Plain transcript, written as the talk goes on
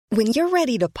When you're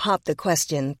ready to pop the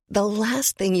question, the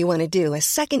last thing you want to do is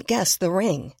second-guess the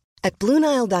ring. At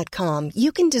BlueNile.com,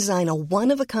 you can design a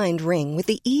one-of-a-kind ring with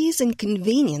the ease and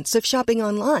convenience of shopping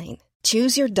online.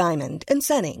 Choose your diamond and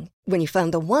setting. When you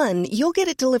find the one, you'll get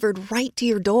it delivered right to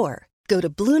your door. Go to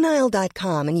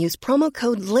BlueNile.com and use promo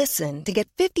code LISTEN to get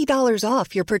 $50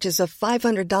 off your purchase of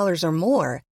 $500 or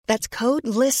more. That's code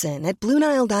LISTEN at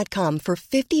BlueNile.com for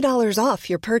 $50 off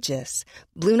your purchase.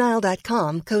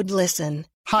 BlueNile.com, code LISTEN.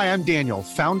 Hi, I'm Daniel,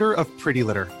 founder of Pretty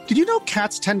Litter. Did you know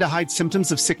cats tend to hide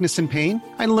symptoms of sickness and pain?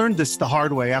 I learned this the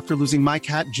hard way after losing my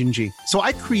cat, Gingy. So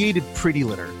I created Pretty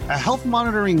Litter, a health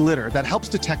monitoring litter that helps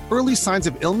detect early signs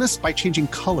of illness by changing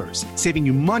colors, saving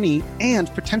you money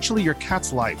and potentially your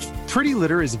cat's life. Pretty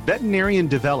Litter is veterinarian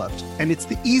developed, and it's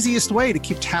the easiest way to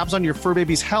keep tabs on your fur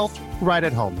baby's health right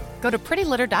at home. Go to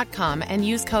prettylitter.com and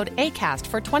use code ACAST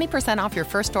for 20% off your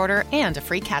first order and a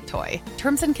free cat toy.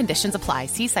 Terms and conditions apply.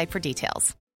 See site for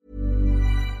details.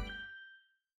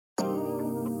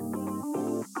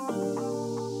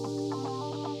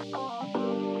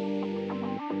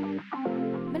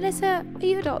 Melissa, are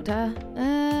you a doctor?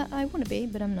 I want to be,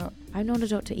 but I'm not. I'm not a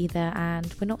doctor either,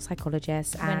 and we're not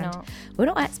psychologists, and We're we're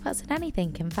not experts in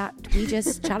anything. In fact, we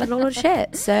just chat a lot of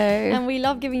shit. So, And we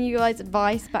love giving you guys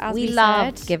advice, but as we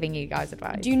love said, giving you guys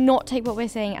advice. do not take what we're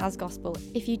saying as gospel.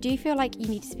 If you do feel like you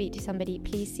need to speak to somebody,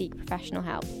 please seek professional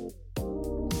help.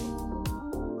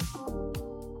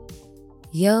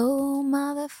 Yo,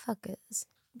 motherfuckers.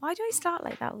 Why do I start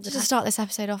like that all the Just time? to start this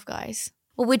episode off, guys.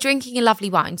 Well, we're drinking a lovely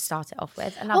wine to start it off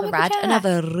with. Another my God, red, yeah.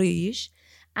 another rouge.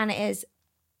 And it is...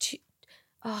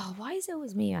 why is it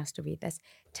always me who has to read this?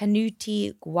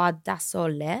 Tenuti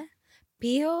Guardasole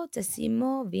Pio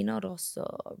Decimo Vino Rosso.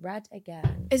 Red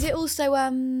again. Is it also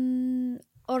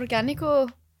organic or?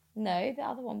 No, the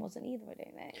other one wasn't either, I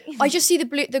don't think. I just see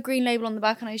the green label on the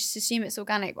back and I just assume it's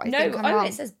organic, but I think I'm wrong.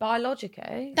 it says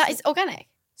Biologico. That is organic.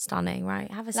 Stunning,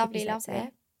 right? Have a Lovely, sippy,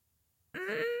 lovely.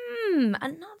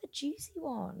 Another juicy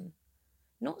one.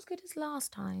 Not as good as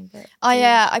last time, but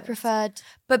I preferred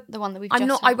But the one that we've I'm just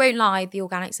not. had. I won't lie. The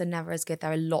organics are never as good.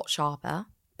 They're a lot sharper.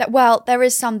 Well, there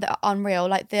is some that are unreal.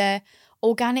 Like the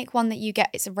organic one that you get,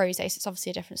 it's a rosé, so it's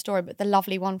obviously a different story. But the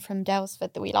lovely one from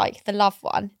Dalesford that we like, the Love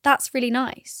one, that's really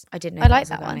nice. I didn't know I that like was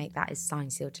that one. organic. That is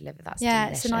signed, sealed, delivered. That's Yeah,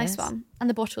 delicious. it's a nice one, and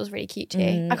the bottle's really cute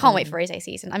too. I can't wait for rosé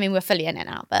season. I mean, we're fully in it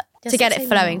now, but Just to get say it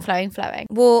flowing, more.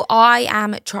 Well, I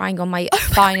am trying on my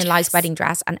finalised wedding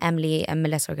dress, and Emily and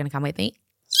Melissa are going to come with me.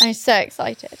 I'm so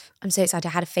excited. I'm so excited.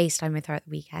 I had a FaceTime with her at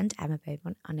the weekend, Emma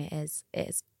Beaumont, and it is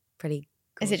pretty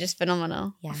cool. Is it just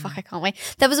phenomenal? Yeah. Oh, fuck, I can't wait.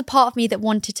 There was a part of me that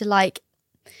wanted to like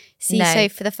see No.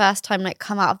 Soph for the first time, like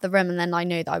come out of the room, and then I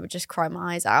know that I would just cry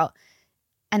my eyes out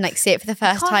and like see it for the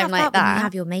first time like When that. you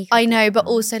have your makeup I know, but on.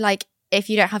 also like if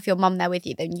you don't have your mum there with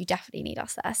you, then you definitely need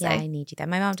us there. So Yeah, I need you there.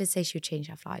 My mum did say she would change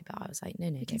her flight, but I was like, no,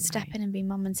 you can don't step worry. in and be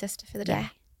mum and sister for the day. Yeah,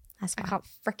 that's I fine. can't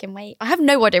freaking wait. I have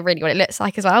no idea really what it looks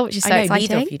like as well, which is so I know exciting.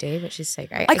 neither of you do, which is so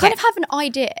great. I kind of have an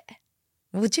idea.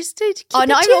 Well, just do. Keep Oh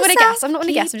no, it I'm to not going to yourself. guess. I'm not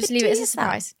going to Keep guess. I'm just it leave to it as a yourself.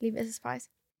 surprise. Leave it as a surprise.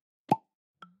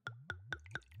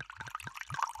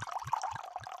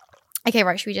 Okay,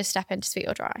 right. Should we just step into sweet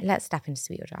or dry? Let's step into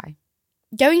sweet or dry.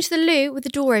 Going to the loo with the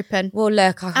door open. Well,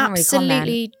 look, I can't really comment.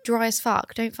 Absolutely dry as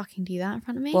fuck. Don't fucking do that in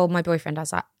front of me. Well, my boyfriend does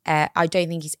that. I don't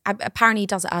think he's. Apparently, he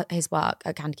does it at his work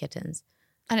at Candy Kittens.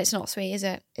 and it's not sweet, is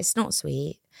it? It's not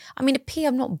sweet. I mean, a pee,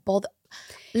 I'm not bothered.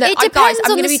 Look, It guys, depends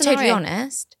I'm on going to the be totally scenario.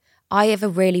 honest. I have a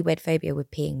really weird phobia with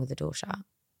peeing with the door shut.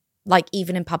 Like,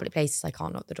 even in public places, I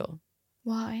can't lock the door.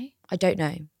 Why? I don't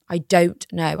know.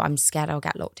 I'm scared I'll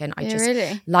get locked in.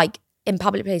 Really? Like, in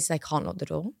public places, I can't lock the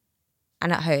door.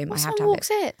 And at home, What I have someone to have walks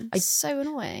it. in? It's so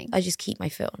annoying. I just keep my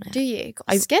foot on it. Do you? Got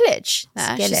skillage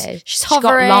there. Skillage. She's got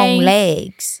hovering. long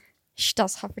legs. She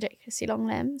does have ridiculously long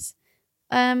limbs.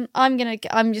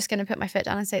 I'm just gonna put my foot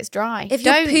down and say it's dry. If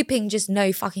you're pooping, just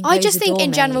no fucking. I close just the think door,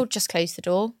 in general, mate. just close the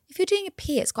door. If you're doing a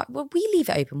pee, it's quite. Well, we leave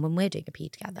it open when we're doing a pee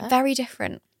together. Very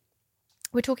different.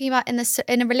 We're talking about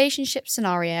in a relationship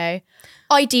scenario.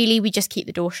 Ideally, we just keep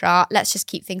the door shut. Let's just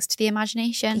keep things to the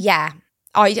imagination. Yeah.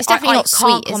 It's definitely not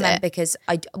can't sweet, is comment it? because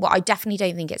I definitely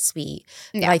don't think it's sweet.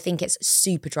 But Yeah. I think it's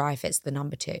super dry if it's the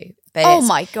number 2. But Oh it's-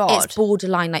 my God. It's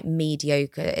borderline like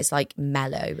mediocre. It's like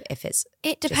mellow if it's.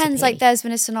 It just a depends. pee. Like, there's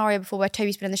been a scenario before where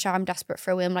Toby's been in the shower. I'm desperate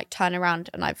for a wee. I'm like, turn around,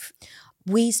 and I've.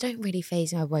 Wheeze don't really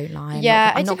faze me. I won't lie.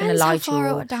 Yeah, I'm it not going to depends how lie to far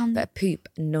you. all, down- But poop,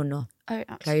 no. Oh,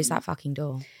 absolutely. Close that fucking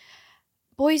door.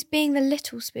 Boys being the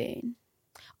little spoon.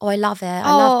 Oh, I love it.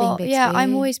 I love being big yeah, spoon.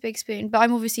 I'm always big spoon, but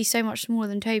I'm obviously so much smaller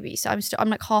than Toby, so I'm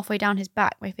like halfway down his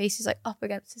back. My face is like up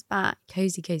against his back.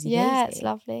 cozy. Yeah, cozy. it's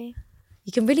lovely.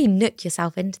 You can really nook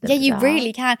yourself into them. Yeah, you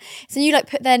really can. So you like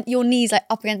put your knees like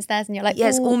up against theirs and you're like, yeah,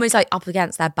 it's ooh. almost like up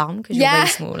against their bum because you're way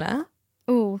smaller.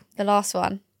 Ooh, the last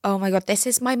one. Oh my God, this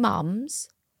is my mum's.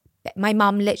 My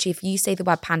mum, literally, if you say the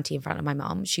word panty in front of my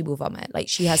mum, she will vomit. Like,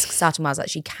 she has certain words that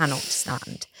she cannot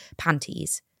stand.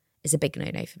 Panties is a big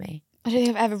no-no for me. I don't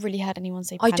think I've ever really heard anyone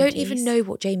say panties. I don't even know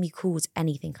what Jamie calls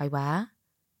anything I wear.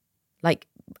 Like,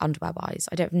 underwear-wise.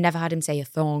 I've never heard him say a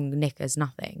thong, knickers,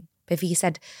 nothing. But if he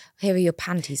said, here are your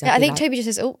panties, I think Toby just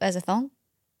says, oh, there's a thong.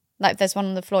 Like, if there's one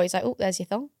on the floor, he's like, oh, there's your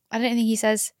thong. I don't think he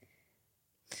says...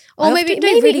 Or maybe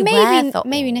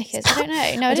knickers. I don't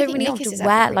know. No, I don't really want to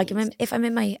wear. Like, if I'm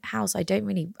in my house, I'm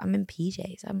in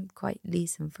PJs. I'm quite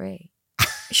loose and free.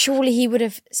 Surely he would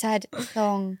have said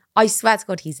thong. I swear to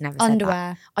God, he's never said underwear.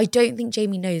 That. I don't think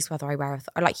Jamie knows whether I wear a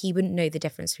thong. Like, he wouldn't know the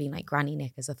difference between like granny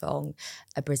knickers, a thong,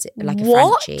 a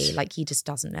Frenchie. Like, he just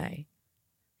doesn't know.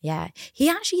 Yeah, he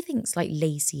actually thinks like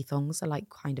lacy thongs are like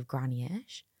kind of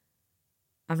granny-ish.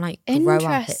 I'm like, grow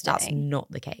up. That's not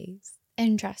the case.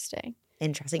 Interesting.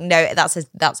 No, that's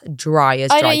dry as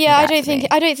dry.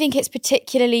 I don't think it's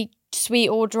particularly sweet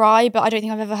or dry, but I don't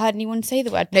think I've ever heard anyone say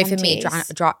the word panties. No, for me,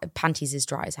 panties is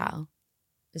dry as hell.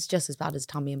 It's just as bad as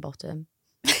tummy and bottom.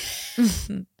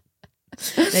 No,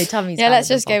 tummy's yeah, let's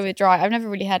just go with dry. I've never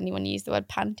really heard anyone use the word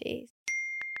panties.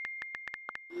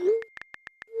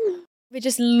 We're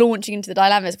just launching into the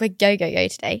dilemmas. We're go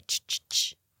today.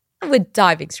 We're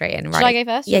diving straight in, right? Should I go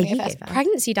first? Yeah, you go first.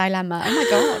 Pregnancy dilemma. Oh my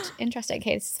God. Interesting.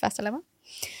 Okay, this is the first dilemma.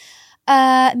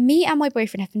 Me and my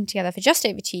boyfriend have been together for just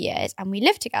over 2 years and we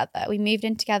live together. We moved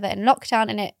in together in lockdown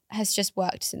and it has just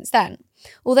worked since then.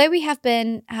 Although we have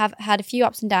had a few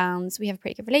ups and downs, we have a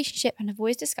pretty good relationship and have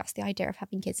always discussed the idea of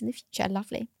having kids in the future.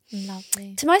 Lovely.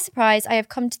 To my surprise, I have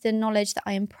come to the knowledge that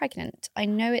I am pregnant. I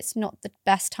know it's not the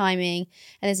best timing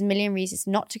and there's a million reasons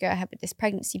not to go ahead with this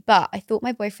pregnancy, but I thought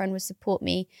my boyfriend would support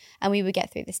me and we would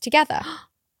get through this together.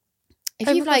 If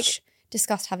you've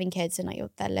discussed having kids and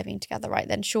they're living together, right,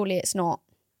 then surely it's not.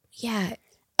 Yeah.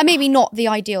 And maybe not the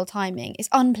ideal timing. It's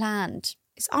unplanned.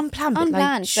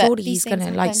 But surely he's going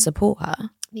to support her.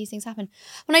 These things happen.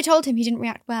 When I told him, he didn't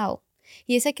react well.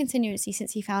 He has said continuously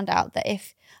since he found out that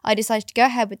if I decided to go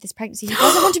ahead with this pregnancy, he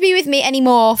doesn't want to be with me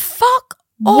anymore. Fuck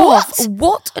off.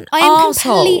 What an I am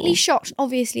asshole. Completely shocked and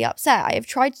obviously upset. I have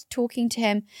tried talking to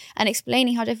him and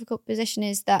explaining how difficult position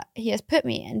is that he has put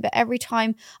me in, but every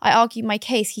time I argue my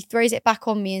case, he throws it back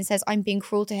on me and says I'm being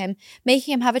cruel to him,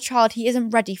 making him have a child he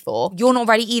isn't ready for. You're not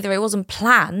ready either. It wasn't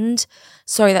planned.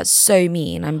 Sorry, that's so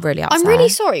mean. I'm really upset. I'm really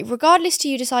sorry. Regardless to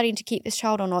you deciding to keep this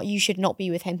child or not, you should not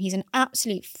be with him. He's an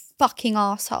absolute fucking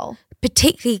asshole.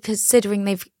 Particularly considering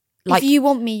they've if you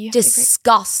want me, you have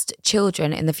discussed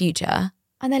children in the future.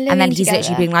 And then he's together.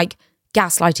 literally being like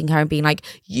gaslighting her and being like,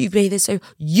 you've made this so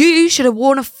you should have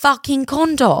worn a fucking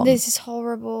condom. This is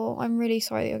horrible. I'm really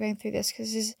sorry that you're going through this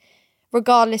because this is,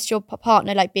 regardless your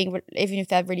partner even if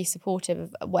they're really supportive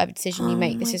of whatever decision you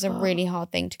make, this is a really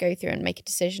hard thing to go through and make a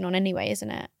decision on anyway, isn't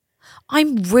it?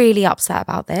 I'm really upset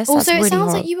about this. Also, it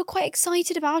sounds like you were quite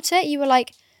excited about it. You were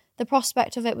like, the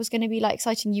prospect of it was going to be like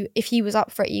exciting. You, if he was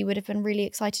up for it, you would have been really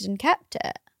excited and kept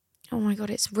it. Oh my God,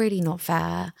 it's really not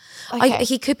fair. Okay.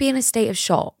 He could be in a state of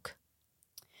shock.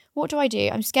 What do?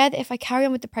 I'm scared that if I carry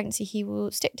on with the pregnancy, he will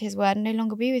stick to his word and no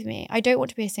longer be with me. I don't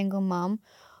want to be a single mum.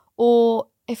 Or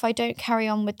if I don't carry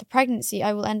on with the pregnancy,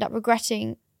 I will end up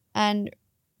regretting and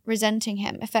resenting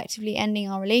him, effectively ending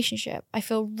our relationship. I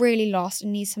feel really lost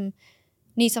and need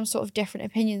some sort of different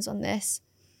opinions on this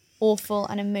awful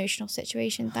and emotional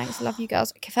situation. Thanks, love you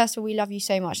girls. First of all, we love you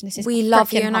so much, and this is we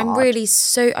love you, and hard. I'm really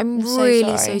so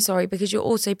sorry because you're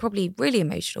also probably really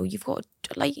emotional. You've got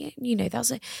that's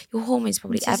your hormones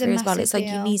probably everywhere as well. It's like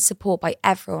you need support by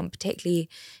everyone, particularly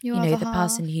the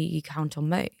person who you count on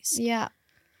most. Yeah,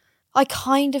 I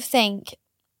kind of think,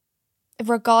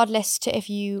 regardless to if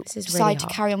you decide to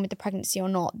carry on with the pregnancy or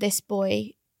not, this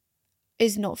boy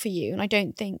is not for you, and I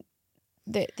don't think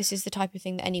that this is the type of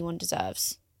thing that anyone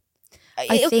deserves.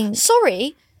 I think.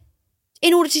 Sorry,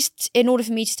 in order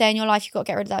for me to stay in your life, you've got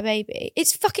to get rid of that baby.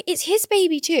 It's his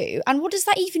baby too. And what does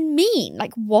that even mean?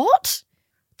 Like, what?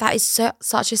 That is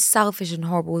such a selfish and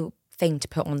horrible thing to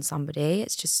put on somebody.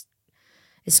 It's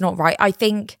not right. I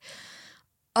think,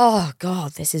 oh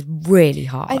God, this is really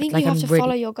hard. I think you have to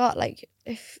follow your gut. Like,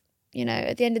 if,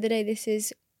 at the end of the day, this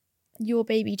is your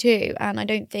baby too. And I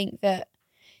don't think that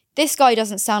this guy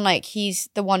doesn't sound like he's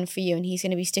the one for you and he's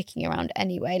going to be sticking around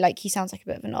anyway. Like, he sounds like a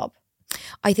bit of a knob.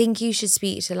 I think you should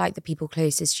speak to the people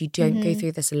closest. You don't go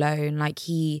through this alone. Like,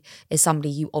 he is somebody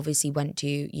you obviously went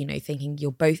to, thinking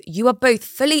you are both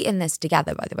fully in this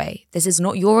together, by the way. This is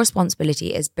not your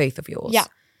responsibility, it's both of yours. Yeah.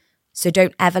 So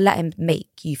don't ever let him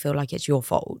make you feel like it's your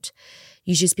fault.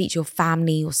 You should speak to your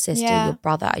family, your sister, your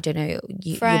brother, I don't know,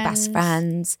 your best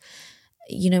friends,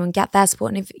 you know, and get their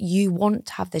support. And if you want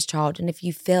to have this child and if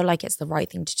you feel like it's the right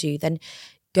thing to do, then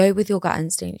go with your gut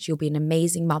instinct. You'll be an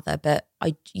amazing mother. But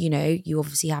you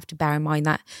obviously have to bear in mind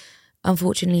that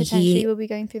unfortunately potentially will be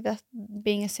going through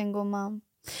being a single mum.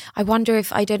 I wonder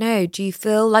if, I don't know, do you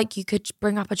feel like you could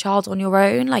bring up a child on your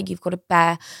own? Like you've got to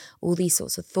bear all these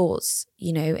sorts of thoughts,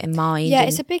 you know, in mind. Yeah,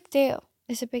 it's a big deal.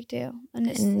 It's a big deal. And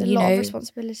it's a lot of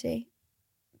responsibility.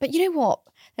 But you know what?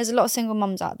 There's a lot of single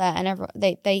mums out there and everyone,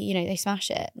 they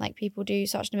smash it. Like people do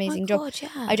such an amazing job. Yeah.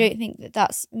 I don't think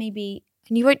that's maybe...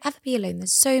 And you won't ever be alone.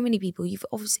 There's so many people.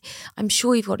 I'm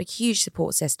sure you've got a huge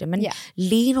support system and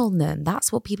lean on them.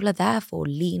 That's what people are there for.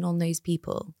 Lean on those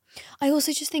people. I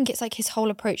also just think it's like his whole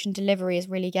approach and delivery is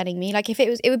really getting me. Like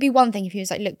it would be one thing if he was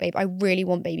like, look, babe, I really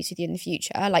want babies with you in the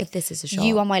future. Like if this is a shock.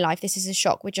 You are my life. This is a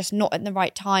shock. We're just not at the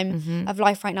right time of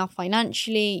life right now,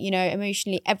 financially, you know,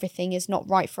 emotionally, everything is not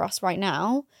right for us right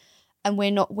now. And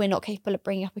we're not capable of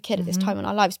bringing up a kid at this time in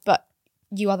our lives. But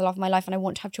you are the love of my life and I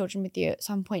want to have children with you at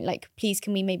some point. Like, please,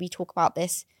 can we maybe talk about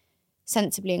this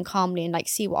sensibly and calmly and like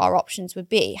see what our options would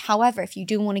be? However, if you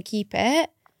do want to keep it,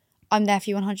 I'm there for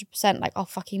you 100%. Like, I'll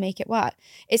fucking make it work.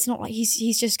 It's not like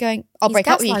he's just going, I'll break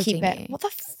up with you, keep it. What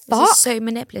the fuck? This is so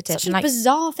manipulative. Such a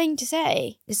bizarre thing to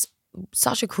say. It's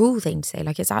such a cruel thing to say.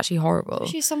 Like, it's actually horrible.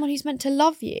 She's someone who's meant to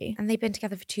love you. And they've been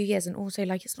together for 2 years and also,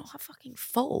 like, it's not her fucking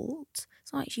fault.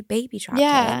 It's not like she baby trapped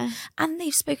him. And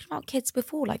they've spoken about kids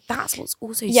before. Like, that's what's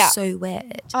also so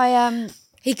weird.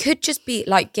 He could just be,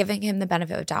 like, giving him the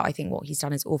benefit of doubt. I think what he's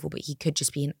done is awful, but he could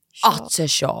just be in utter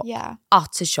shock. Yeah.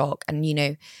 Utter shock. And, you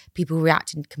know, people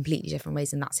react in completely different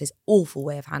ways and that's his awful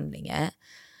way of handling it.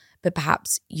 But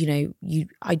perhaps, you know,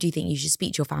 I do think you should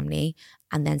speak to your family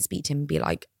and then speak to him and be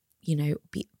like, you know,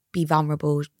 be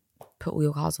vulnerable, put all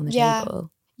your cards on the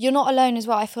table. You're not alone as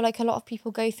well. I feel like a lot of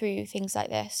people go through things like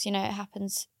this. You know, it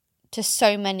happens to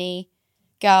so many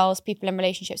girls, people in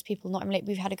relationships, people not in relationships.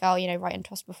 We've had a girl, you know, write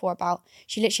into us before about,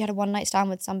 she literally had a one night stand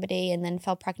with somebody and then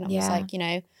fell pregnant. Was like, you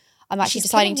know, I'm actually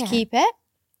deciding to keep it.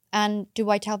 And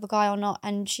do I tell the guy or not?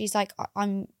 And she's like,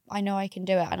 I know I can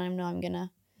do it and I know I'm going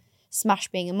to smash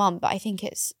being a mum. But I think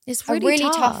it's really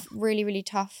tough, really, really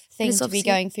tough thing to be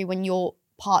going through when your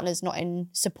partner's not in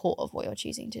support of what you're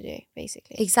choosing to do,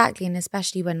 basically. Exactly. And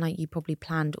especially when like you probably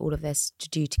planned all of this to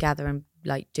do together and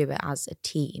like do it as a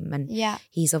team. And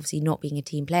he's obviously not being a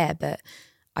team player, but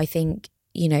I think,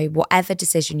 you know, whatever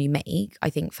decision you make,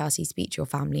 I think firstly speak to your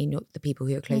family and the people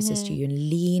who are closest to you and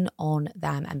lean on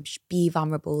them and be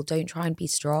vulnerable. Don't try and be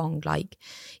strong. Like,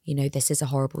 you know, this is a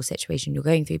horrible situation you're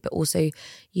going through, but also,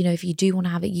 you know, if you do want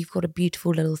to have it, you've got a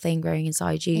beautiful little thing growing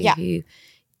inside you who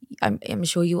I'm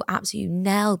sure you'll absolutely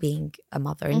nail being a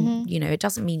mother. And, you know, it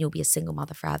doesn't mean you'll be a single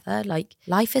mother forever. Like,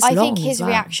 life is long. I think his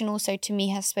reaction also to me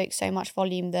has spoke so much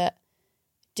volume that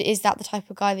is that the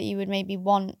type of guy that you would maybe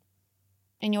want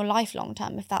in your life long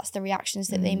term, if that's the reactions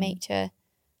that they make to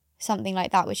something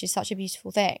like that, which is such a beautiful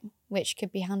thing, which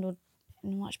could be handled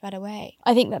in a much better way.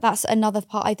 I think that that's another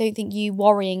part. I don't think you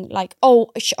worrying like, oh,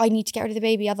 I need to get rid of the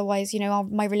baby, otherwise, you know,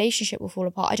 my relationship will fall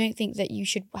apart. I don't think that you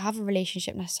should have a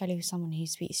relationship necessarily with someone who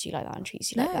speaks to you like that and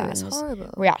treats you like that. It's horrible.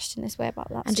 Reacts in this way about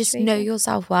that. And just know your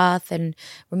self-worth and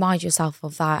remind yourself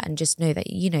of that and just know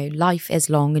that, you know, life is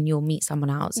long and you'll meet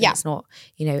someone else. And it's not,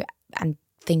 you know, and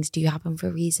things do happen for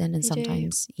a reason. And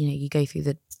sometimes, you know, you go through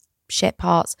the shit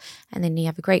parts and then you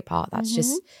have a great part. That's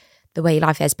just the way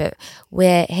life is. But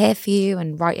we're here for you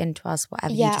and write into us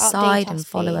whatever you decide and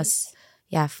follow us.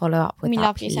 Yeah, follow up with that, we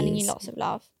love you, please. sending you lots of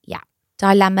love. Yeah.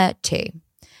 Dilemma 2.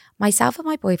 Myself and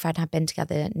my boyfriend have been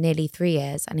together nearly 3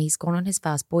 years and he's gone on his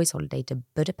first boys' holiday to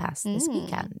Budapest this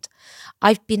weekend.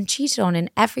 I've been cheated on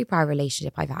in every prior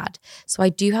relationship I've had, so I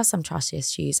do have some trust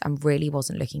issues and really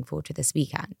wasn't looking forward to this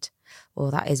weekend.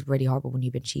 Well, that is really horrible when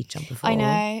you've been cheated on before. I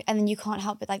know, and then you can't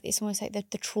help it. Like, it's almost like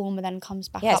the trauma then comes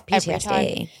back up every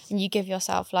time. And you give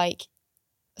yourself like,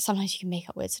 sometimes you can make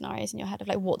up weird scenarios in your head of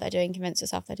like what they're doing, convince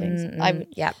yourself they're doing.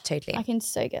 Yeah, totally. I can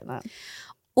so get that.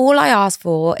 All I ask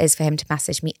for is for him to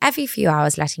message me every few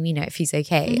hours, letting me know if he's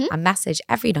okay, and message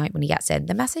every night when he gets in.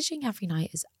 The messaging every night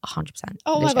is 100%.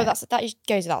 Oh legit. my God, that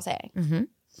goes without saying.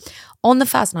 On the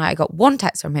first night, I got one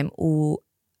text from him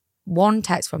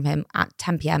at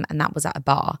 10 p.m. and that was at a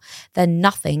bar. Then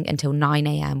nothing until 9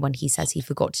 a.m. when he says he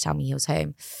forgot to tell me he was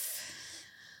home.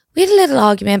 We had a little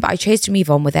argument, but I chose to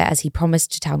move on with it as he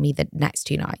promised to tell me the next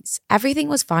 2 nights. Everything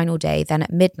was fine all day. Then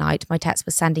at midnight, my text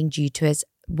was sending due to his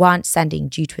weren't sending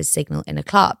due to a signal in a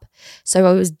club. So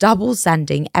I was double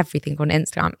sending everything on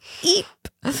Instagram. Eep.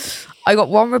 I got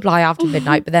one reply after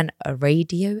midnight, but then a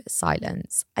radio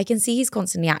silence. I can see he's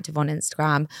constantly active on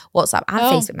Instagram, WhatsApp, and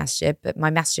Facebook Messenger, but my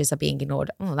messages are being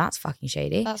ignored. Oh, that's fucking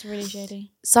shady. That's really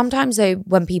shady. Sometimes though,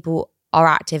 when people are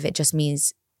active, it just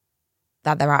means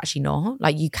that they're actually not.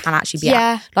 Like, you can actually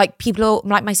be like, people are,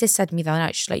 like, my sister said to me the other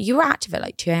night, she's like, you were active at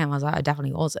like 2 a.m. I was like, I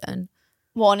definitely wasn't.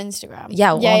 What, on Instagram?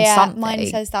 Yeah, on something. Mine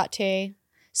says that too.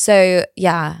 So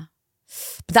yeah,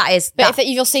 but that is. But if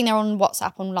you're seeing they're on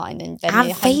WhatsApp online, then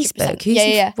and Facebook.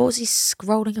 Who's what was he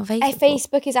scrolling on Facebook?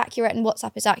 Facebook is accurate and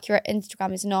WhatsApp is accurate.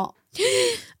 Instagram is not.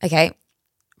 Okay,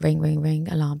 ring,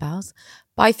 alarm bells.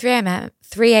 By 3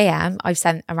 a.m, I've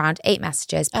sent around 8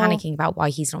 messages, panicking about why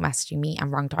he's not messaging me,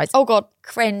 and wrong twice. Oh God,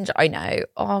 cringe. I know.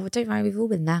 Oh, don't worry, we've all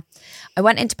been there. I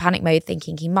went into panic mode,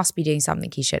 thinking he must be doing something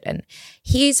he shouldn't.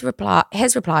 His reply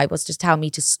was to tell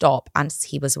me to stop, and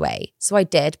he was away. So I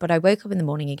did, but I woke up in the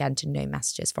morning again to no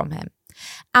messages from him.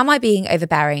 Am I being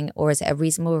overbearing, or is it a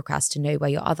reasonable request to know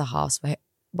where your other half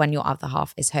when your other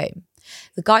half is home?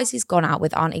 The guys he's gone out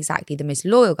with aren't exactly the most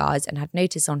loyal guys, and had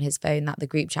noticed on his phone that the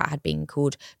group chat had been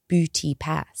called Booty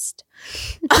Pest.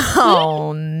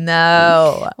 Oh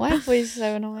no. Why are boys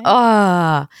so annoying?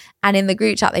 And in the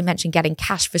group chat they mentioned getting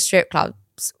cash for strip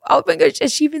clubs. Oh my gosh,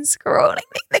 has she been scrolling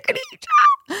the group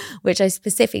chat? Which I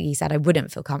specifically said I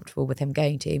wouldn't feel comfortable with him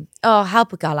going to. Oh,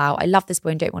 help a girl out. I love this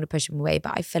boy and don't want to push him away,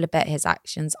 but I feel a bit his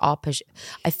actions are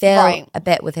a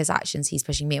bit with his actions he's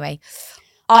pushing me away.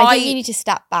 I think you need to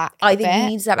step back. I think you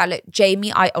need to step back. Look,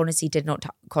 Jamie, I honestly did not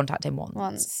contact him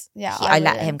once. Yeah. I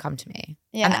let him come to me.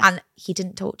 Yeah. And he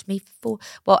didn't talk to me for 4.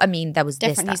 Well, I mean, there was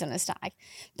different. This, he's on a stag.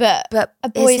 But a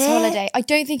boys' holiday. I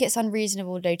don't think it's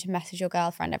unreasonable, though, to message your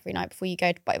girlfriend every night before you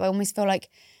go to bed. I almost feel like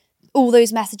all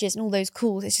those messages and all those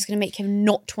calls, it's just going to make him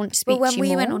not want to speak to you more. But when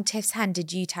we went on Tiff's Hen,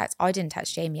 did you text? I didn't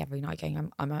text Jamie every night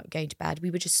going, I'm going to bed.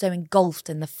 We were just so engulfed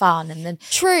in the fun and then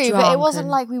True, but it wasn't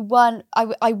like we weren't,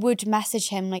 I would message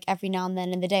him like every now and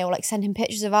then in the day, or like send him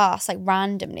pictures of us like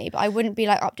randomly, but I wouldn't be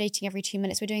like updating every 2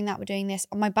 minutes. We're doing that, we're doing this.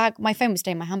 My phone was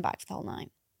staying in my handbag for the whole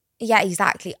night. Yeah,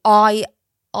 exactly.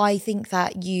 I think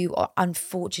that you are,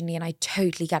 unfortunately, and I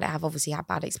totally get it, have obviously had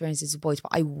bad experiences with boys,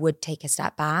 but I would take a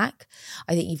step back.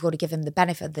 I think you've got to give him the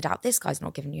benefit of the doubt. This guy's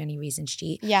not giving you any reason to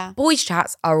cheat. Yeah. Boys'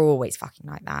 chats are always fucking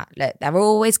like that. Look, they're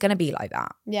always going to be like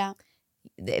that. Yeah.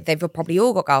 They've probably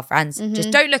all got girlfriends. Mm-hmm.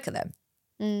 Just don't look at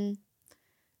them.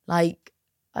 Like,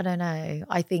 I don't know.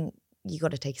 I think you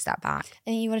got to take a step back.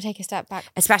 I think you want to take a step back.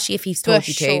 Especially if he's told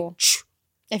you to.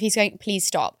 If he's going, please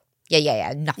stop.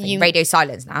 Yeah. Nothing. Radio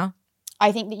silence now.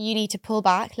 I think that you need to pull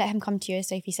back, let him come to you, as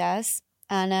Sophie says.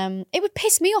 And it would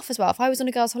piss me off as well if I was on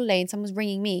a girl's holiday and someone was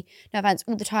ringing me, no offense,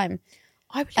 all the time.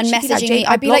 And messaging me.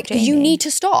 I'd be like, Jamie. You need to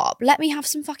stop. Let me have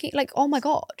some fucking, like, oh my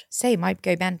God. Same, I'd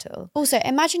go mental. Also,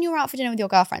 imagine you're out for dinner with your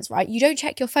girlfriends, right? You don't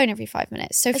check your phone every 5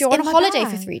 minutes. So if you're on a holiday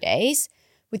for 3 days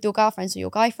with your girlfriends or your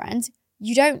guy friends,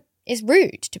 it's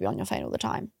rude to be on your phone all the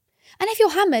time. And if you're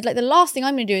hammered, like the last thing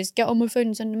I'm going to do is get on my phone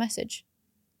and send a message.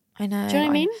 I know. Do you know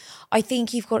what I mean? I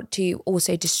think you've got to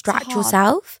also distract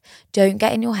yourself. Don't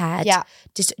get in your head. Yeah.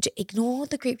 Just ignore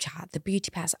the group chat, the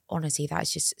beauty pass. Honestly, that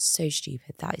is just so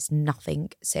stupid. That is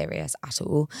nothing serious at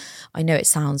all. I know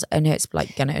it's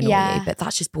like going to annoy you, but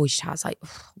that's just boys' chats. Like,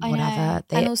 whatever.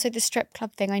 And also the strip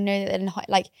club thing. I know that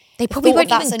like they probably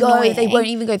won't even go. Annoying. They won't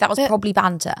even go. That was probably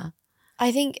banter.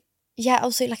 I think. Yeah,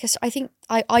 also, like, I think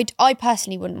I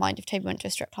personally wouldn't mind if Toby went to a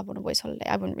strip club on a boys' holiday.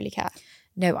 I wouldn't really care.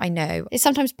 No, I know. It's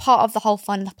sometimes part of the whole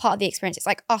fun, part of the experience. It's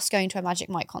like us going to a Magic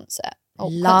Mike concert.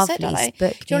 Lovely. Do you know what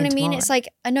I mean? Tomorrow. It's like,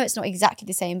 I know it's not exactly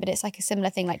the same, but it's like a similar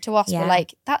thing. Like to us, we're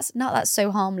like, that's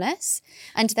so harmless.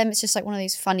 And to them, it's just like one of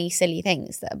those funny, silly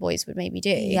things that boys would maybe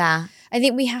do. Yeah. I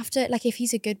think we have to, like, if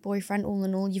he's a good boyfriend, all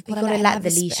in all, you've got to let the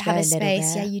leash go a little bit.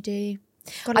 Yeah, you do.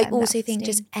 I also think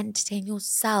just entertain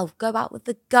yourself. Go out with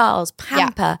the girls,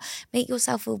 pamper, make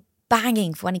yourself feel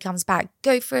banging for when he comes back.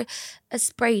 Go for a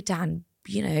spray tan,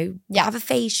 have a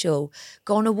facial,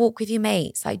 go on a walk with your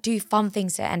mates, like do fun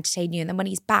things to entertain you. And then when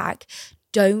he's back,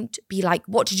 don't be like,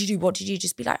 what did you do? What did you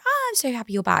just be like, I'm so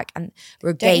happy you're back, and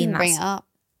regain that. Bring it up.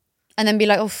 And then be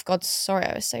like, oh God, sorry,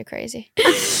 I was so crazy.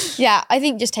 Yeah, I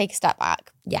think just take a step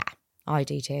back. Yeah, I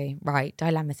do too. Right,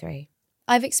 dilemma 3.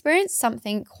 I've experienced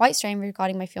something quite strange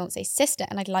regarding my fiance's sister,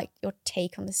 and I'd like your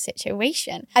take on the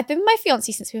situation. I've been with my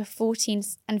fiance since we were 14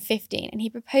 and 15, and he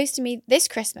proposed to me this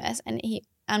Christmas,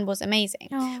 and was amazing.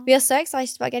 Aww. We are so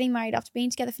excited about getting married after being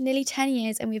together for nearly 10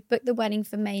 years, and we've booked the wedding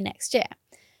for May next year.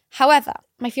 However,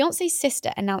 my fiance's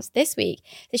sister announced this week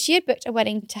that she had booked a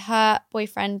wedding to her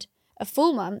boyfriend a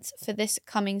full month for this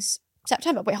coming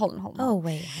September. Wait, hold on. Oh,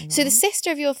 wait. Hang on. So the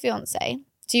sister of your fiance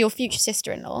to your future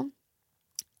sister-in-law,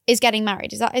 is getting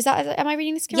married. Is that am I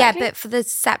reading this correctly? Yeah, but for the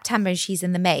September, she's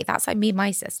in the May. That's like me and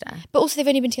my sister. But also they've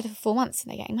only been together for 4 months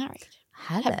and they're getting married.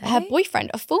 Hello. Her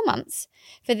boyfriend of 4 months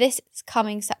for this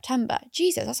coming September.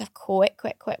 Jesus, that's a quick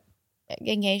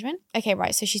engagement. Okay,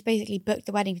 right. So she's basically booked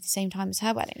the wedding at the same time as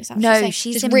her wedding. Is that what No, saying?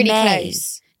 she's Just in really May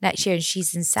close. next year and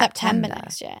she's in September.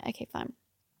 next year. Okay, fine.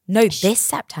 No, this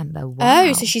September. Wow.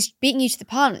 Oh, so she's beating you to the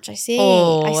punch. I see.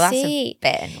 Oh, I that's see. a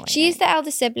bit annoying. She's the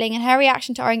elder sibling and her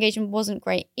reaction to our engagement wasn't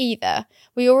great either.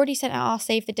 We already sent out our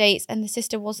save the dates and the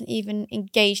sister wasn't even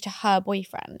engaged to her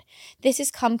boyfriend. This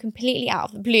has come completely out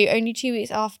of the blue only 2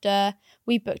 weeks after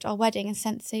we booked our wedding and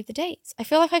sent the save the dates. I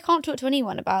feel like I can't talk to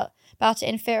anyone about it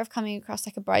in fear of coming across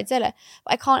like a bridezilla,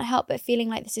 but I can't help but feeling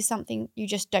like this is something you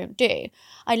just don't do.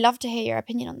 I'd love to hear your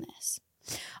opinion on this.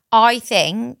 I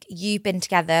think you've been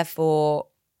together for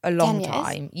a long 10 years.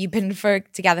 time. You've been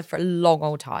together for a long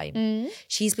old time. Mm.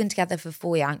 She's been together for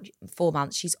 4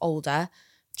 months. She's older.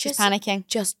 She's panicking.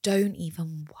 Just don't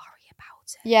even worry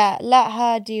about it. Yeah, let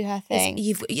her do her thing.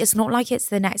 It's not like it's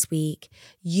the next week.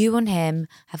 You and him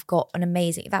have got an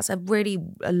amazing, that's a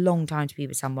long time to be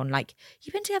with someone. Like,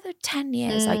 you've been together 10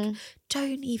 years. Like,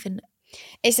 don't even.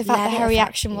 It's the fact let that it her affect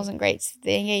reaction you. wasn't great to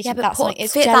the engagement. Yeah, but that's like,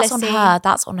 it's that's jealousy. on her.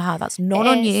 That's on her. That's not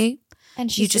on you. And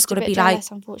she's just a gotta bit be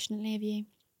jealous, like, unfortunately, of you.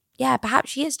 yeah, perhaps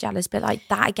she is jealous, but like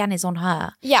that again is on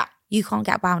her. Yeah. You can't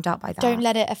get wound up by that. Don't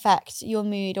let it affect your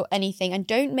mood or anything. And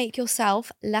don't make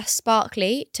yourself less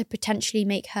sparkly to potentially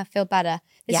make her feel better.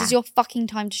 This is your fucking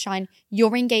time to shine.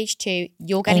 You're engaged to.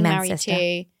 You're getting Amen, married sister.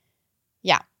 to.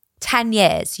 Yeah. 10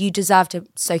 years, you deserve to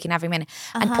soak in every minute.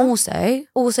 And also,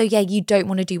 yeah, you don't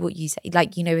want to do what you say.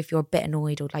 Like, you know, if you're a bit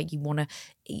annoyed or like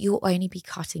you'll only be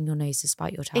cutting your nose to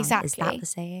spite your tongue. Exactly. Is that the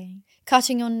saying?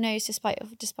 Cutting your nose to spite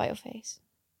your face.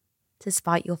 To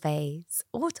spite your face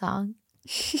or tongue.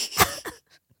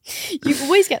 You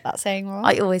always get that saying wrong.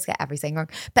 I always get everything wrong.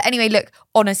 But anyway, look,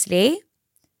 honestly,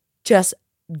 just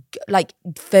like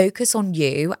focus on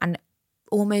you and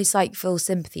almost like feel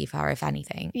sympathy for her, if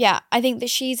anything. Yeah, I think that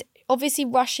she's obviously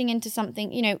rushing into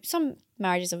something. You know, some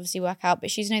marriages obviously work out, but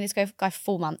she's known this guy for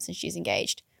 4 months and she's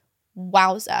engaged.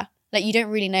 Wowza. Like, you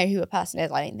don't really know who a person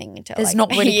is, I don't think, until There's like,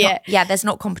 not really, yeah. there's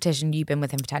not competition. You've been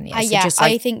with him for 10 years. So Yeah, just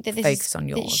like I think that this focus on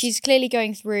yours. that she's clearly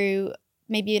going through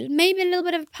maybe a little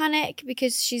bit of panic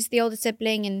because she's the older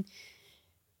sibling and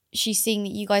she's seeing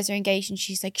that you guys are engaged and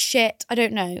she's like, shit, I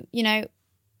don't know. You know,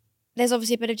 there's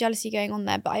obviously a bit of jealousy going on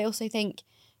there, but I also think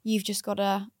you've just got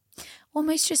to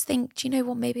almost just think, do you know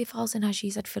what, maybe if I was in her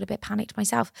shoes, I'd feel a bit panicked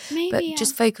myself. Maybe, but yeah.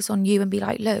 just focus on you and be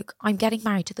like, look, I'm getting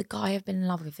married to the guy I've been in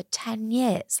love with for 10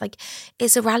 years. Like,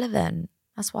 it's irrelevant.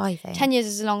 That's what I think. 10 years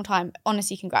is a long time.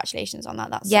 Honestly, congratulations on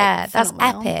that. That's that's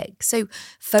phenomenal. epic. So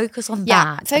focus on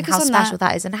Yeah, that. focus and how on special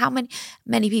that is. And how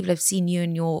many people have seen you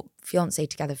and your fiance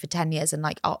together for 10 years and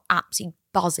like are absolutely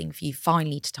buzzing for you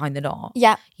finally to tie the knot.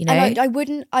 Yeah. You know? And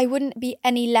I wouldn't be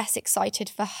any less excited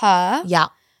for her. Yeah.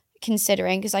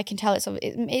 Considering, because I can tell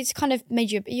it's kind of made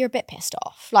you're a bit pissed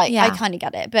off. Like, Yeah. I kind of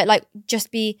get it, but like,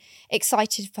 just be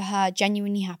excited for her,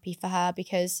 genuinely happy for her,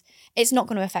 because it's not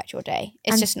going to affect your day.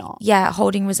 It's just not. Yeah,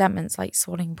 holding resentment's like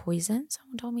swallowing poison.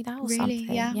 Someone told me that or Really?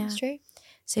 something. Yeah, that's true.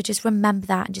 So just remember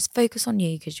that and just focus on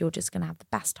you because you're just going to have the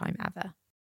best time ever.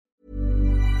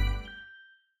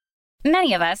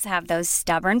 Many of us have those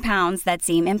stubborn pounds that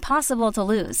seem impossible to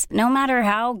lose, no matter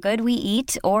how good we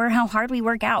eat or how hard we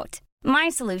work out. My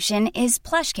solution is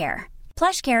PlushCare.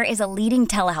 PlushCare is a leading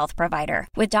telehealth provider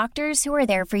with doctors who are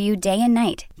there for you day and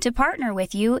night to partner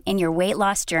with you in your weight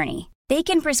loss journey. They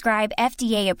can prescribe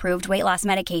FDA-approved weight loss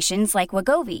medications like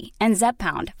Wegovy and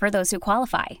Zepbound for those who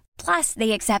qualify. Plus,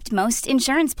 they accept most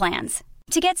insurance plans.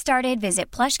 To get started, visit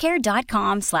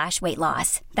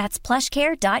plushcare.com/weightloss. That's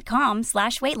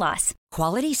plushcare.com/weightloss.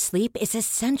 Quality sleep is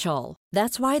essential.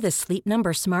 That's why the Sleep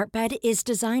Number Smart Bed is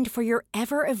designed for your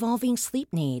ever-evolving sleep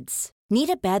needs. Need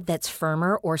a bed that's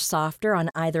firmer or softer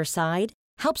on either side?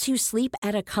 Helps you sleep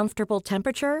at a comfortable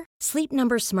temperature? Sleep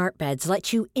Number Smart Beds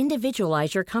let you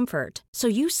individualize your comfort so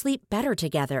you sleep better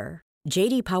together.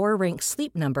 JD Power ranks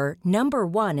Sleep Number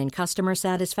 #1 in customer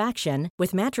satisfaction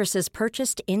with mattresses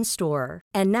purchased in-store.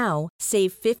 And now,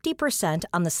 save 50%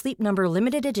 on the Sleep Number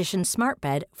Limited Edition Smart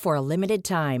Bed for a limited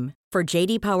time. For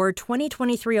JD Power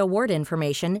 2023 award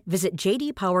information, visit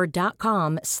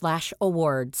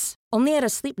jdpower.com/awards. Only at a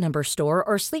Sleep Number store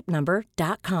or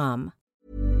sleepnumber.com.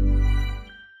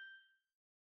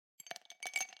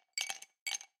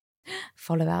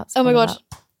 Follow-ups. Oh my God.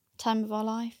 follow-up. Time of our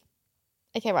life.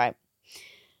 Okay, right.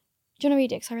 Do you want to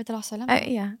read it? Because I read the last dilemma. Oh,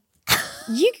 yeah.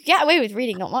 You could get away with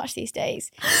reading not much these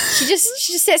days. She just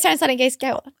sits down and goes,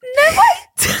 go on. No,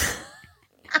 wait.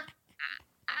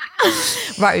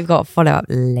 Right, we've got a follow-up,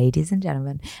 ladies and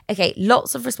gentlemen. Okay,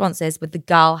 lots of responses with the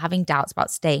girl having doubts about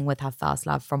staying with her first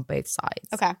love from both sides.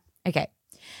 Okay.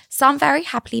 Some very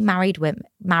happily married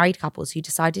couples who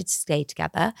decided to stay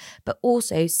together, but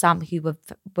also some who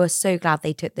were so glad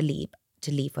they took the leap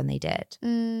to leave when they did.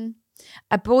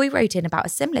 A boy wrote in about a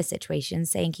similar situation,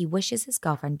 saying he wishes his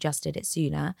girlfriend just did it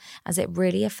sooner, as it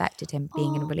really affected him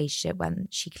being in a relationship when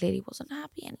she clearly wasn't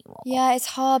happy anymore. Yeah, it's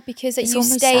hard because you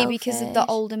stay because of the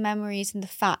older memories and the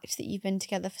fact that you've been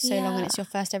together for so long and it's your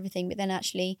first everything, but then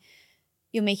actually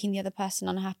you're making the other person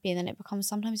unhappy and then it becomes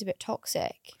sometimes a bit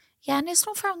toxic. Yeah, and it's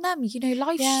not from them. You know,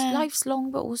 life's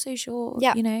long but also short.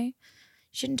 Yeah. You know, you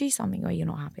shouldn't do something where you're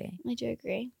not happy. I do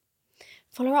agree.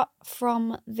 Follow up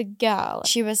from the girl.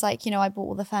 She was like, I bought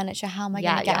all the furniture. How am I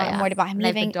going to get out? I'm worried about him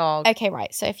leaving. The dog. Okay,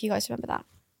 right. So if you guys remember that.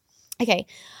 Okay.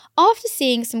 After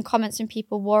seeing some comments from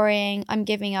people worrying I'm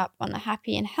giving up on a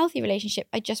happy and healthy relationship,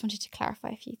 I just wanted to clarify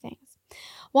a few things.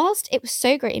 Whilst it was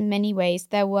so great in many ways,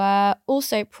 there were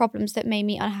also problems that made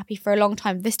me unhappy for a long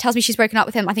time. This tells me she's broken up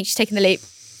with him. I think she's taken the leap.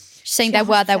 She's saying there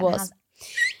was.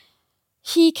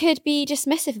 He could be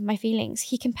dismissive of my feelings.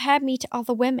 He compared me to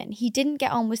other women. He didn't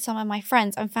get on with some of my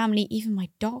friends and family, even my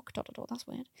dog. That's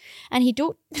weird. And he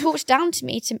talked down to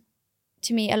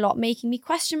me a lot, making me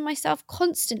question myself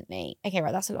constantly. Okay,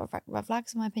 right, that's a lot of red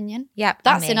flags in my opinion. Yeah,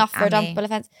 that's enough for a dumpable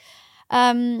offence.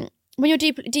 When you're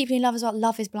deeply in love as well,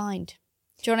 love is blind.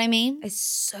 Do you know what I mean? It's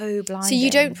so blind. So you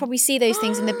don't probably see those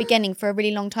things in the beginning for a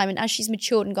really long time, and as she's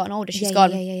matured and gotten older, she's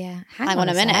gone. Yeah. Hang on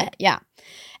a minute. Yeah.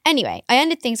 Anyway, I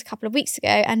ended things a couple of weeks ago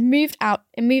and moved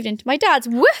into my dad's.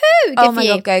 Woohoo! Oh my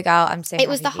God, go girl. I'm so happy. It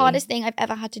was the hardest thing I've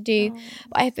ever had to do.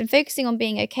 But I have been focusing on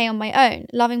being okay on my own,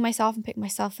 loving myself and putting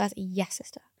myself first. Yes,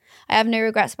 sister. I have no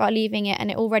regrets about leaving it,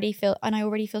 and I already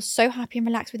feel so happy and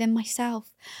relaxed within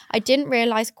myself. I didn't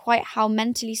realize quite how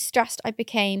mentally stressed I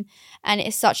became, and it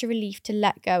is such a relief to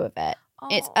let go of it.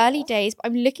 It's early days, but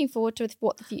I'm looking forward to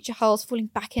what the future holds, falling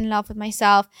back in love with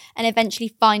myself and eventually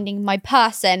finding my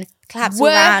person. Claps all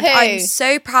round. I'm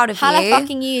so proud of Halla you.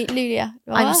 fucking you, Lulia.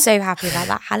 I'm so happy about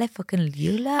that. Halla fucking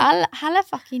Lula. Halla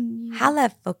fucking you.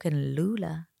 Halla fucking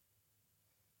Lula.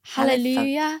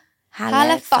 Hallelujah.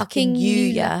 Halla fucking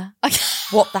you.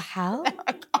 What the hell?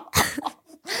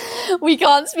 We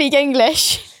can't speak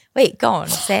English. Wait, go on.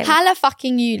 Say it. Halla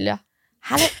fucking you.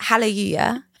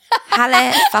 Hallelujah.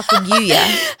 Halla fucking you.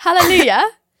 Hallelujah.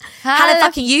 Halla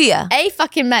fucking you. A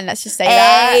fucking men, let's just say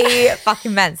that. A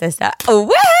fucking men, sister. Oh,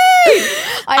 woo!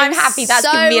 I'm happy. That's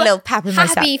so giving me a little pep in my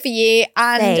step. Happy for you.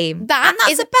 And Same. that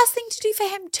that's is the best thing to do for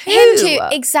him too. Him too,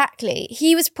 exactly.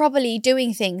 He was probably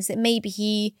doing things that maybe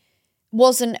he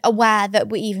wasn't aware that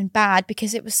were even bad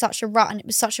because it was such a rut and it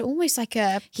was such a, almost like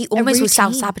a He almost was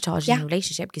routine. self-sabotaging the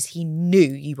relationship because he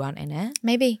knew you weren't in it.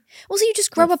 Maybe. Also, you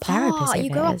just grow What therapist apart. it You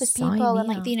grow up is. as people Sign and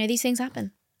me like, up. you know, these things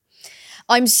happen.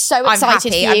 I'm so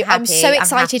excited for you. I'm so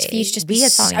excited for you to just be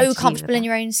so comfortable in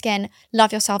your own skin,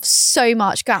 love yourself so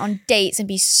much, go out on dates and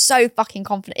be so fucking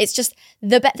confident. It's just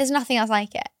there's nothing else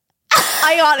like it.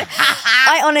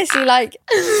 I honestly like.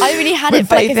 I really had it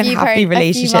for like a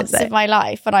few months of my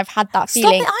life, and I've had that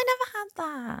feeling. Stop it! I never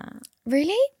had that.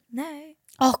 Really? No.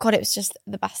 Oh God, it was just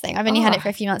the best thing. I've only had it for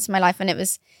a few months of my life, and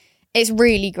it's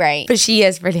really great. But she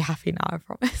is really happy now, I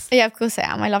promise. Yeah, of course I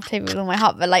am. I love Toby with all my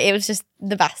heart, but like it was just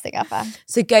the best thing ever.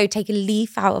 So go take a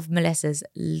leaf out of Melissa's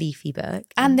leafy book.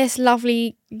 And this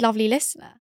lovely, lovely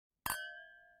listener.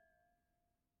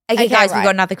 Okay, guys, we've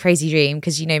got another crazy dream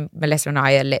because, you know, Melissa and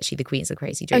I are literally the queens of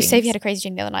crazy dreams. Oh, Sophie had a crazy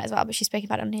dream the other night as well, but she spoke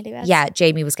about it on Nearly Weds. Yeah,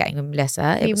 Jamie was getting with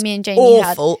Melissa. It was me and Jamie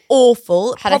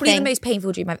awful. had Probably a the thing. most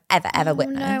painful dream I've ever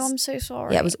witnessed. No, I'm so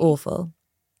sorry. Yeah, it was awful.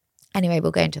 Anyway,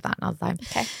 we'll go into that another time.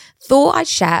 Okay. Thought I'd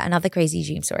share another crazy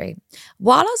dream story.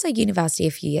 While I was at university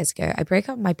a few years ago, I broke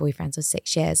up with my boyfriend of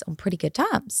 6 years on pretty good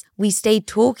terms. We stayed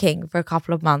talking for a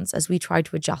couple of months as we tried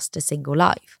to adjust to single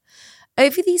life.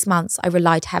 Over these months, I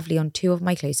relied heavily on two of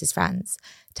my closest friends,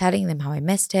 telling them how I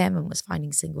missed him and was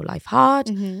finding single life hard.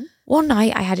 Mm-hmm. One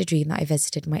night, I had a dream that I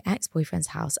visited my ex-boyfriend's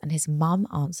house and his mum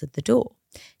answered the door.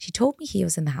 She told me he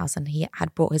was in the house and he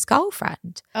had brought his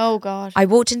girlfriend. Oh, God. I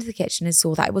walked into the kitchen and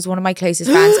saw that it was one of my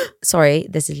closest friends. Sorry,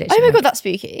 this is literally... Oh my God, that's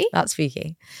spooky. That's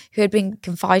spooky. Who had been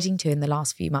confiding to in the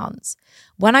last few months.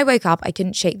 When I woke up, I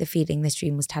couldn't shake the feeling this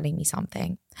dream was telling me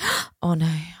something. Oh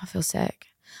no, I feel sick.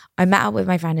 I met up with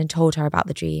my friend and told her about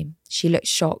the dream. She looked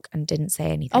shocked and didn't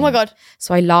say anything. Oh my God.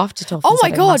 So I laughed it off. Oh my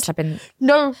and said it God. must have been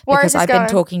No, where is because this I've going? been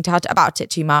talking to her about it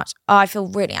too much. Oh, I feel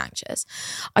really anxious.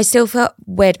 I still feel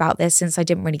weird about this since I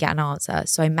didn't really get an answer.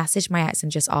 So I messaged my ex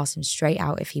and just asked him straight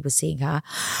out if he was seeing her.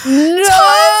 No! Turns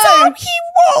out he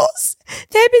was.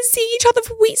 They've been seeing each other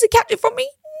for weeks and kept it from me.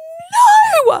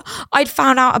 No! I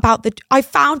found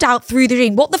out through the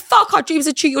dream. What the fuck? Our dreams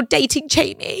are true. You're dating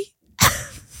Jamie.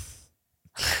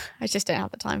 I just don't have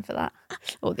the time for that.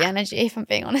 Or the energy, if I'm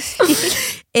being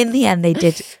honest. In the end, they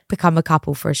did become a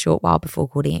couple for a short while before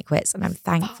calling it quits. And I'm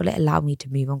thankful it allowed me to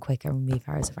move on quicker and remove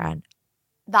her as a friend.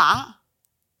 That?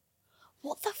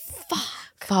 What the fuck?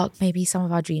 Fuck, maybe some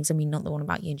of our dreams, I mean, not the one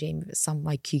about you and Jamie, but some of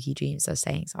my kooky dreams are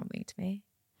saying something to me.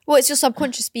 Well, it's your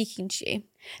subconscious speaking to you.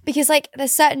 Because, like,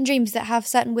 there's certain dreams that have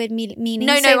certain weird meanings.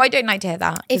 No, So I don't like to hear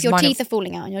that. if your teeth are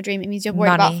falling out in your dream, it means you're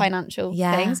worried about financial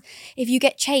things. If you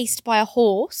get chased by a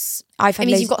horse, it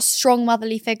means you've got a strong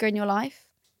motherly figure in your life.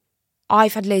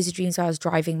 I've had loads of dreams where I was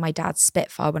driving my dad's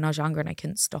Spitfire when I was younger and I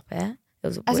couldn't stop it.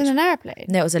 As in an aeroplane?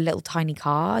 No, it was a little tiny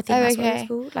car. I think that's what it was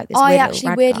called. Like this I weird actually little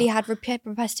red weirdly car. had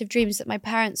repetitive dreams that my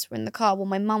parents were in the car. Well,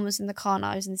 my mum was in the car and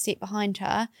I was in the seat behind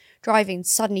her driving.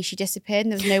 Suddenly she disappeared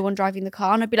and there was no one driving the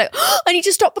car. And I'd be like, oh, I need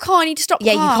to stop the car. I need to stop the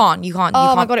car. Yeah, you can't.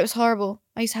 Oh my God, it was horrible.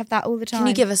 I used to have that all the time. Can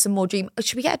you give us some more dream?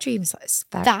 Should we get a dream size?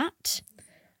 That?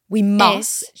 We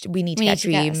must. We need to get a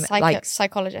dream. Like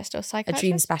psychologist or psychiatrist. A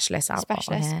dream specialist out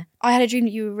on here. I had a dream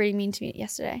that you were really mean to me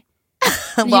yesterday.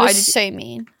 Well, you were so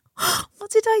mean. What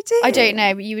did I do? I don't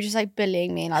know, but you were just like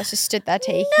bullying me and I was just stood there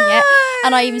taking it.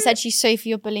 And I even said to you, Sophie,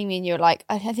 you're bullying me. And you were like,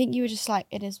 I think you were just like,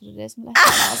 it is what it is. And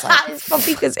I was like, it's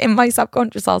probably because in my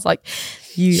subconscious I was like,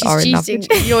 she's cheating.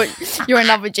 You're in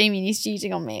love with Jamie and he's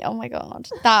cheating on me. Oh my God.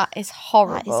 That is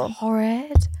horrible. That is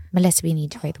horrid. Melissa, we need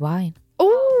to rate the wine.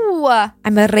 Ooh.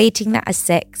 I'm rating that as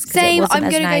 6. Same, I'm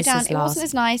going to nice go down. It wasn't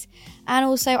as nice. And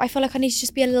also, I feel like I need to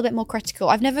just be a little bit more critical.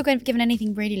 I've never given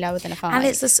anything really lower than a 5. And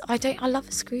it's I love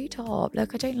a screw top.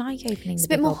 Look, I don't like opening it's a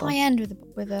bit more high end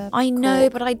with a I know,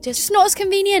 cork. but I just not as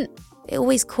convenient. It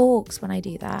always corks when I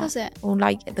do that. Does it? Or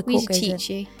like the cork we need to goes teach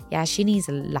in. you. Yeah, she needs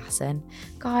a lesson.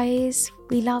 Guys,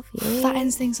 we love you. That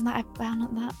ends things on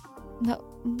that.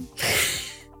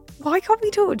 Why can't we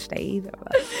talk today either?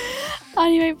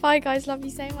 Anyway, bye guys. Love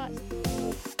you so much.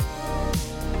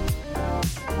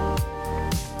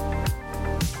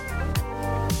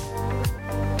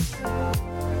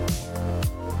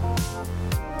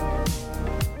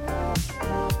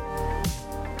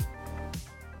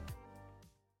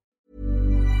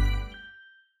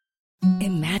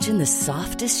 Imagine the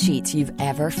softest sheets you've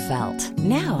ever felt.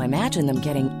 Now imagine them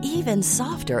getting even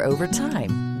softer over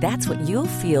time. That's what you'll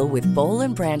feel with Boll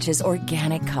 & Branch's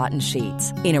organic cotton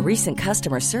sheets. In a recent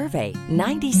customer survey,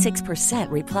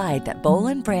 96% replied that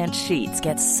Boll & Branch sheets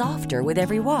get softer with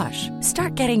every wash.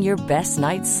 Start getting your best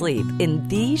night's sleep in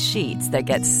these sheets that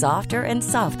get softer and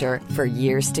softer for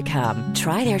years to come.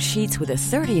 Try their sheets with a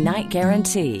 30-night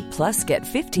guarantee. Plus, get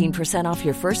 15% off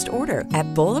your first order at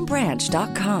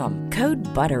bollandbranch.com. Code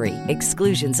BUTTERY.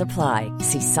 Exclusions apply.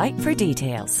 See site for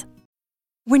details.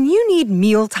 When you need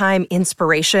mealtime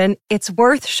inspiration, it's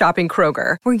worth shopping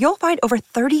Kroger, where you'll find over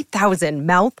 30,000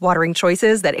 mouth-watering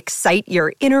choices that excite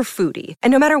your inner foodie.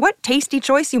 And no matter what tasty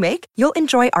choice you make, you'll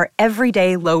enjoy our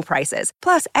everyday low prices,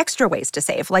 plus extra ways to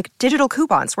save, like digital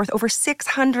coupons worth over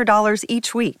 $600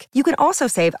 each week. You can also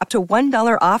save up to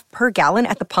 $1 off per gallon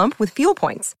at the pump with fuel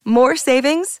points. More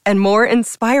savings and more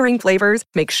inspiring flavors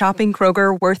make shopping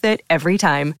Kroger worth it every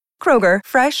time. Kroger,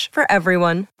 fresh for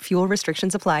everyone. Fuel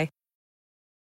restrictions apply.